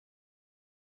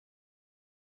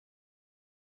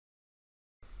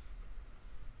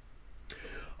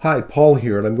Hi, Paul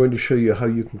here, and I'm going to show you how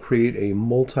you can create a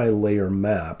multi-layer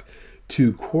map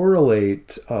to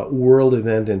correlate world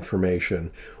event information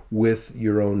with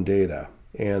your own data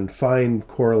and find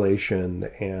correlation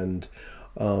and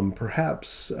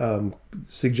perhaps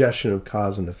suggestion of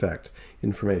cause and effect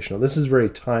information. Now, this is very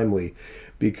timely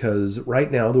because right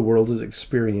now the world is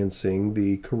experiencing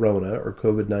the corona or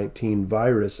COVID-19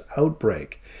 virus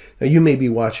outbreak. Now, you may be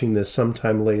watching this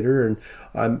sometime later, and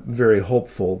I'm very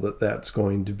hopeful that that's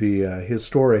going to be a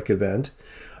historic event.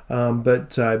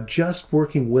 But just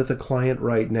working with a client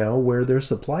right now where their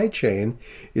supply chain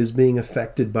is being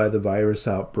affected by the virus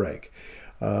outbreak.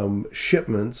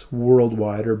 Shipments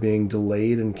worldwide are being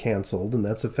delayed and canceled, and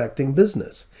that's affecting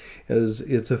business as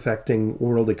it's affecting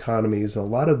world economies, a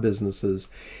lot of businesses.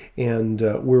 And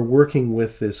we're working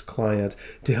with this client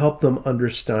to help them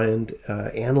understand,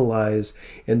 analyze,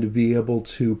 and to be able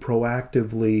to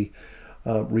proactively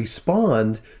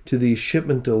respond to these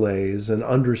shipment delays and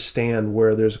understand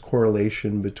where there's a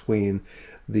correlation between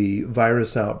the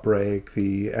virus outbreak,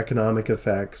 the economic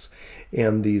effects,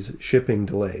 and these shipping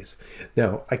delays.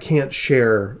 Now, I can't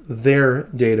share their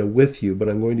data with you, but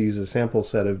I'm going to use a sample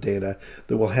set of data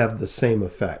that will have the same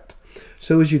effect.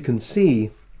 So as you can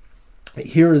see,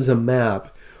 here is a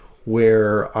map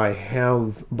where I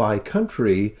have by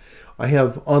country, I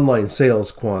have online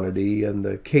sales quantity. In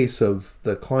the case of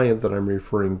the client that I'm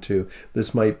referring to,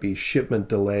 this might be shipment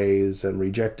delays and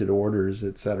rejected orders,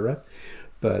 etc.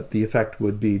 But the effect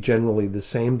would be generally the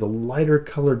same. The lighter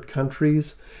colored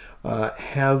countries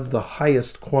have the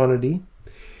highest quantity,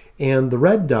 and the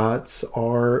red dots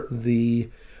are the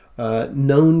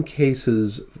known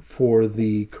cases for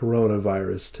the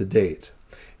coronavirus to date.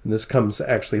 And this comes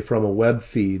actually from a web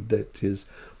feed that is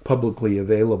publicly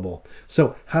available.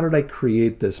 So how did I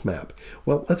create this map?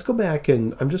 Well, let's go back,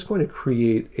 and I'm just going to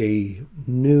create a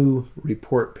new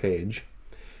report page.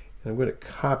 I'm going to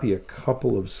copy a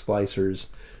couple of slicers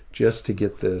just to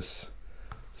get this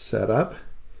set up,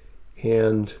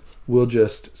 and we'll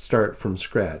just start from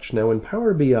scratch. Now in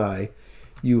Power BI,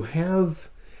 you have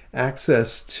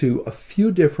access to a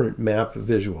few different map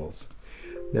visuals.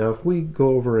 Now if we go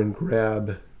over and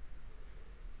grab,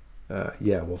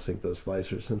 we'll sync those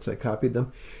slicers since I copied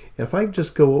them. If I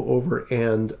just go over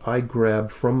and I grab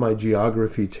from my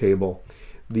geography table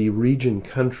the region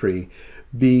country,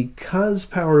 because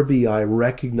Power BI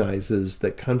recognizes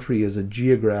that country is a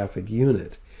geographic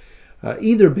unit,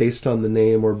 either based on the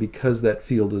name or because that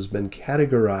field has been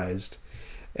categorized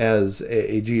as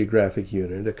a geographic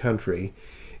unit, a country,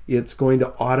 it's going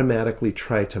to automatically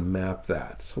try to map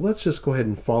that. So let's just go ahead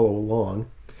and follow along.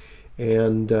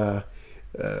 And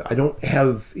I don't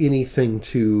have anything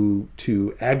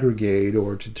to aggregate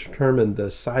or to determine the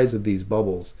size of these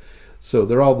bubbles. So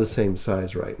they're all the same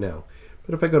size right now.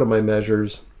 But if I go to my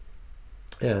measures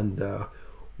and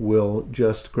we'll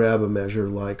just grab a measure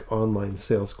like online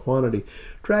sales quantity,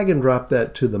 drag and drop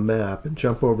that to the map and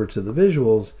jump over to the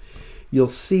visuals, you'll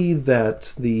see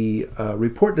that the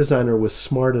report designer was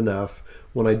smart enough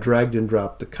when I dragged and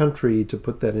dropped the country to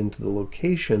put that into the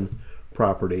location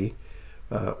property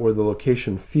or the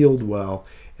location field well,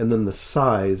 and then the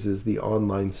size is the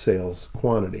online sales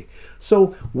quantity.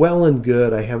 So well and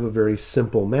good, I have a very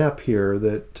simple map here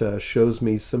that shows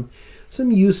me some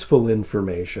useful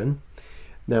information.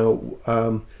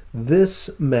 Now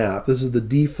this map, this is the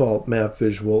default map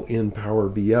visual in Power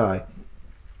BI.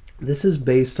 This is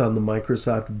based on the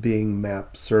Microsoft Bing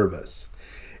map service.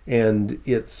 And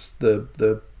it's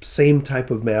the same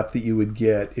type of map that you would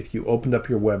get if you opened up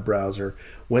your web browser,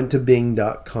 went to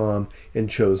bing.com and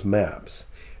chose maps.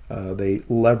 They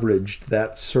leveraged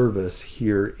that service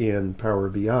here in Power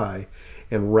BI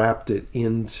and wrapped it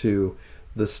into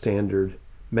the standard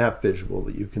map visual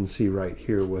that you can see right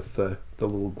here with the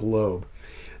little globe.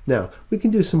 Now, we can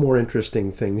do some more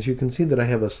interesting things. You can see that I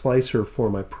have a slicer for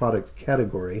my product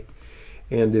category.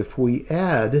 And if we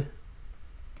add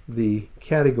the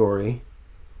category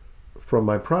from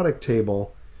my product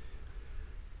table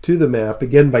to the map,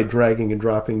 again by dragging and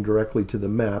dropping directly to the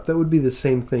map, that would be the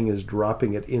same thing as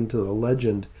dropping it into the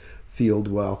legend field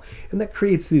well. And that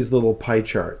creates these little pie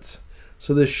charts.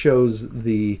 So this shows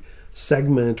the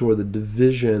segment or the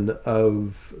division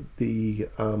of the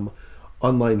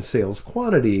online sales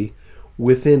quantity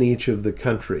within each of the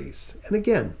countries. And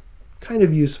again, kind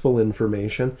of useful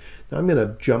information. Now I'm going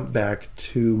to jump back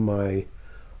to my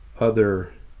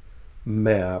other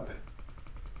map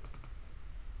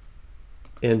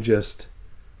and just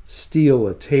steal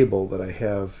a table that I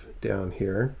have down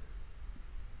here.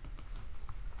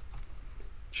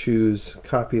 Choose,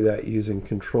 copy that using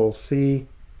Control C,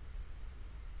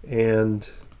 and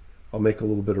I'll make a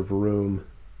little bit of room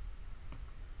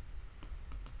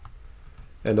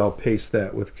and I'll paste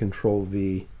that with Control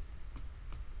V.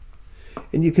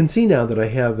 And you can see now that I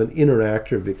have an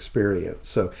interactive experience.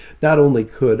 So not only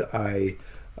could I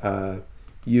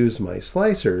use my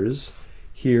slicers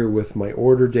here with my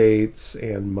order dates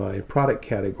and my product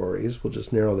categories. We'll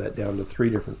just narrow that down to 3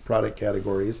 different product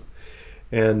categories,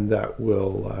 and that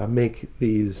will make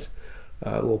these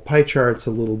little pie charts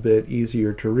a little bit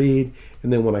easier to read.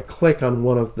 And then when I click on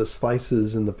one of the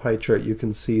slices in the pie chart, you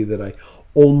can see that I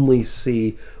only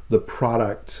see the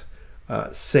product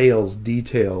sales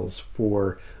details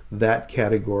for that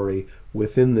category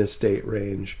within this date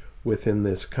range, within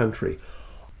this country.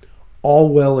 All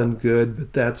well and good,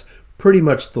 but that's pretty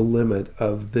much the limit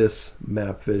of this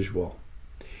map visual.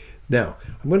 Now,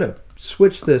 I'm going to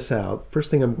switch this out.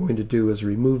 First thing I'm going to do is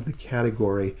remove the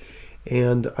category,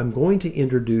 and I'm going to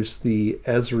introduce the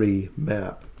ESRI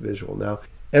Map Visual. Now,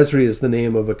 ESRI is the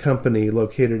name of a company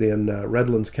located in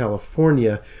Redlands,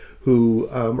 California, who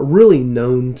are really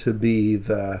known to be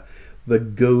the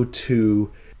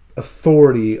go-to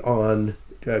authority on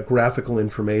graphical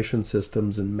information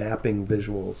systems and mapping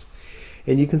visuals.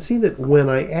 And you can see that when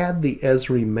I add the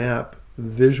ESRI Map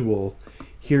Visual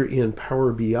here in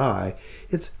Power BI,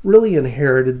 it's really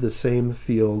inherited the same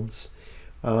fields.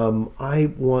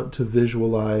 I want to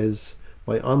visualize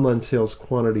my online sales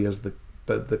quantity as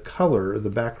the color or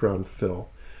the background fill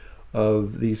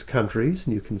of these countries,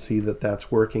 and you can see that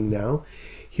that's working now.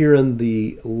 Here in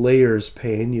the layers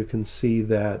pane, you can see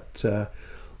that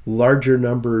larger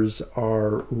numbers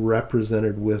are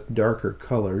represented with darker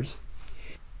colors.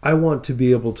 I want to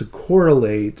be able to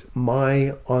correlate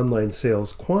my online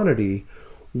sales quantity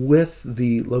with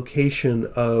the location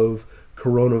of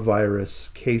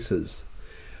coronavirus cases.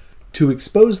 To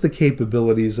expose the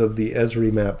capabilities of the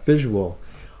ESRI Map Visual,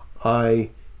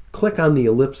 I click on the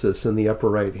ellipsis in the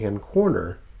upper right-hand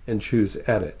corner and choose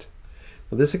Edit.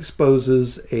 Now, this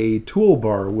exposes a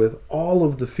toolbar with all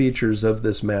of the features of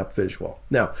this map visual.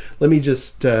 Now, let me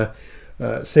just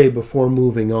say before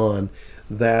moving on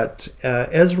that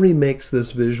ESRI makes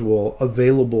this visual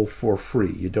available for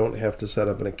free. You don't have to set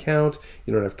up an account,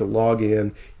 you don't have to log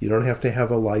in, you don't have to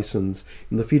have a license,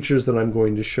 and the features that I'm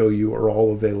going to show you are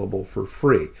all available for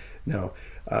free. Now,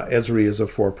 ESRI is a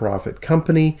for-profit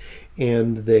company,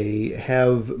 and they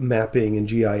have mapping and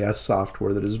GIS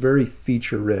software that is very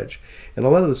feature-rich, and a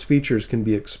lot of those features can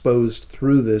be exposed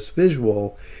through this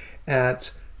visual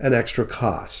at an extra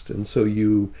cost, and so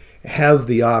you have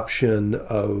the option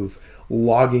of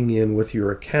logging in with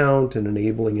your account and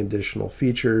enabling additional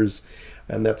features,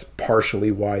 and that's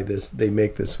partially why they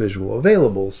make this visual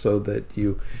available, so that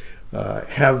you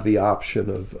have the option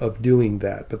of doing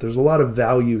that. But there's a lot of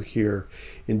value here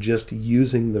in just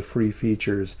using the free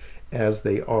features as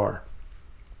they are.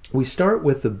 We start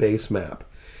with the base map.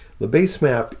 The base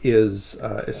map is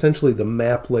essentially the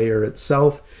map layer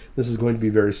itself. This is going to be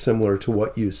very similar to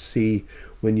what you see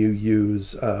when you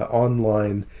use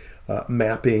online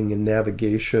mapping and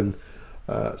navigation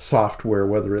software,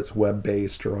 whether it's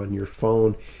web-based or on your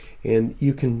phone. And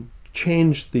you can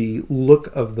change the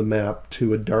look of the map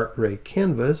to a dark gray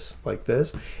canvas like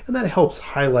this, and that helps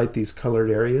highlight these colored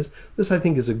areas. This, I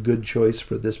think, is a good choice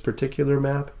for this particular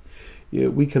map.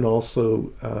 We can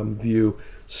also view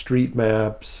street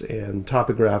maps and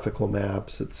topographical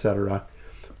maps, etc.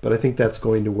 But I think that's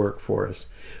going to work for us.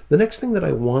 The next thing that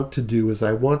I want to do is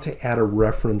I want to add a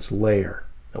reference layer.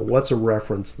 Now, what's a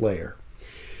reference layer?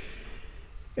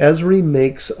 ESRI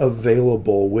makes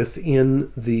available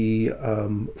within the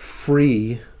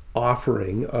free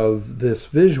offering of this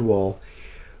visual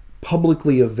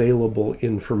publicly available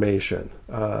information.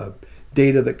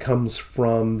 Data that comes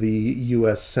from the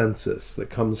US Census, that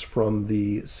comes from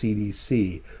the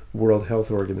CDC, World Health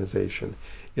Organization,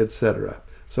 etc.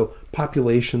 So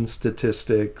population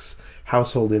statistics,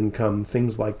 household income,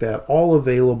 things like that, all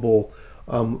available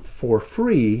for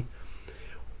free.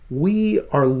 We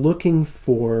are looking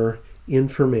for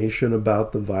information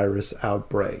about the virus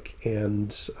outbreak,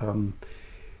 and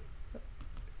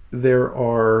there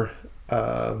are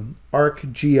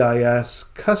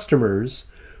ArcGIS customers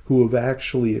who have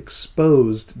actually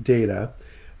exposed data,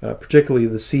 particularly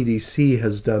the CDC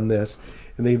has done this,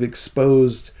 and they've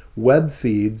exposed web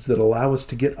feeds that allow us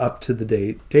to get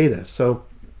up-to-the-date data. So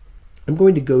I'm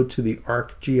going to go to the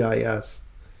ArcGIS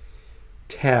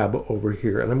tab over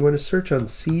here, and I'm going to search on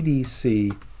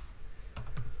CDC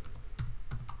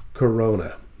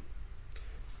Corona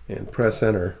and press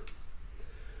enter.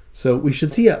 So we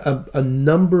should see a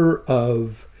number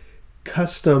of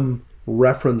custom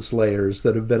reference layers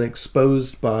that have been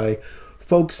exposed by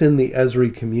folks in the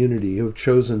ESRI community who have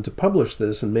chosen to publish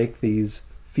this and make these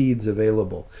feeds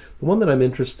available. The one that I'm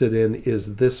interested in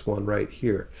is this one right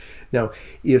here. Now,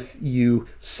 if you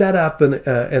set up an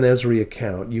ESRI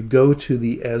account, you go to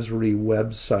the ESRI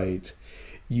website,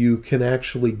 you can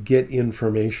actually get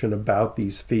information about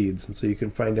these feeds. And so you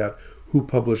can find out who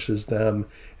publishes them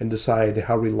and decide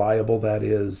how reliable that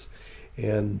is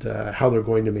and how they're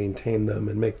going to maintain them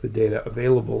and make the data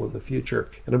available in the future.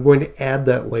 And I'm going to add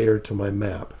that layer to my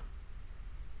map.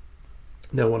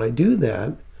 Now, when I do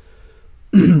that,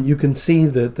 you can see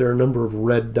that there are a number of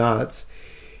red dots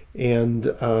and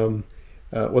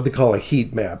what they call a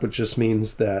heat map, which just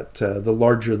means that the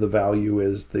larger the value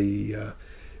is, the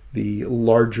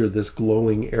larger this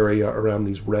glowing area around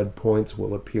these red points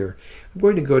will appear. I'm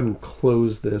going to go ahead and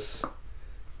close this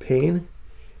pane,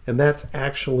 and that's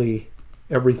actually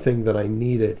everything that I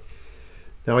needed.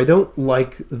 Now, I don't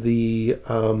like the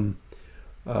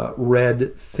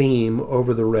red theme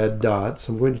over the red dots.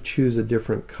 I'm going to choose a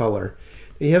different color.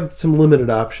 You have some limited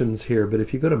options here, but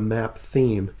if you go to Map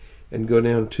Theme and go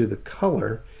down to the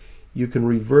color, you can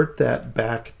revert that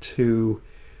back to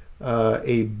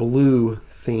a blue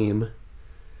theme,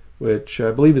 which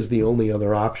I believe is the only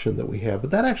other option that we have,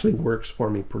 but that actually works for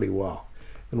me pretty well.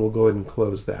 And we'll go ahead and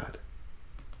close that.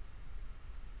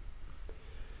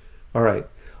 All right,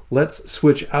 let's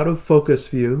switch out of focus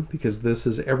view because this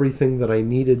is everything that I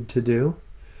needed to do.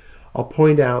 I'll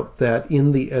point out that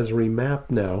in the ESRI map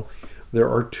now, there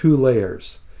are two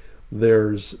layers.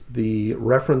 There's the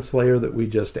reference layer that we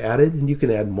just added, and you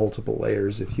can add multiple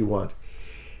layers if you want.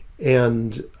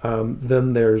 And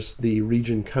then there's the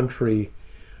region country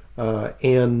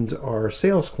and our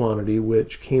sales quantity,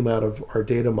 which came out of our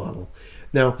data model.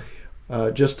 Now,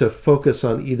 just to focus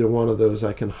on either one of those,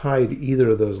 I can hide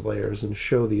either of those layers and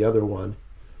show the other one.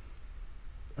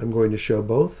 I'm going to show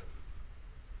both.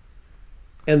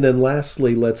 And then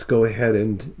lastly, let's go ahead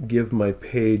and give my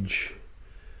page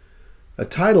a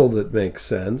title that makes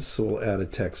sense. So we'll add a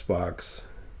text box.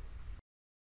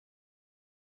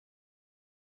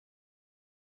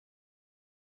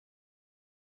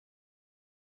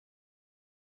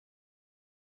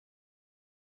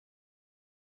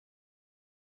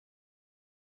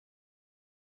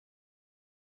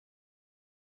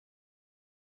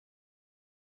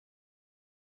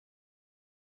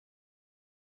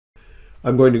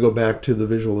 I'm going to go back to the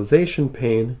visualization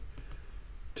pane,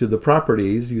 to the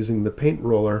properties using the paint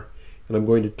roller, and I'm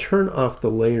going to turn off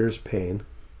the layers pane.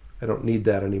 I don't need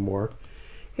that anymore.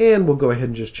 And we'll go ahead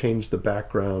and just change the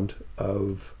background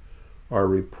of our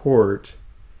report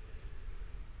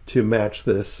to match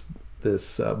this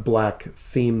black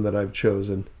theme that I've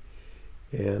chosen.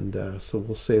 And so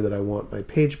we'll say that I want my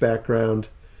page background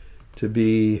to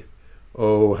be,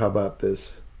 oh, how about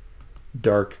this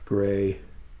dark gray?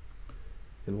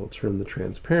 And we'll turn the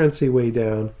transparency way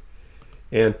down.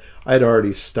 And I'd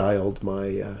already styled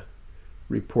my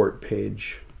report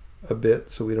page a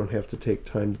bit, so we don't have to take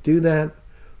time to do that.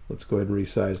 Let's go ahead and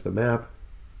resize the map.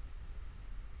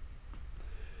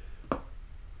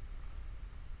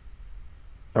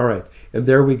 All right, and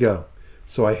there we go.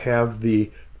 So I have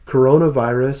the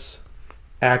coronavirus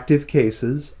active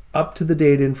cases,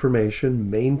 up-to-the-date information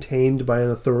maintained by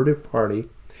an authoritative party,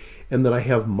 and then I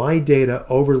have my data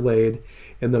overlaid,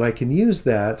 and then I can use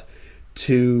that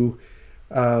to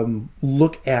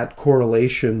look at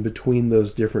correlation between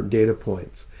those different data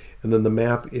points. And then the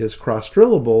map is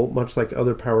cross-drillable, much like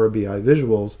other Power BI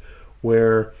visuals,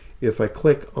 where if I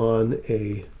click on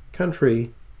a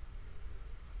country,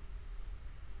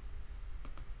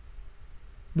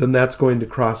 then that's going to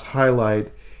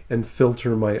cross-highlight and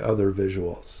filter my other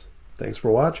visuals. Thanks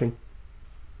for watching.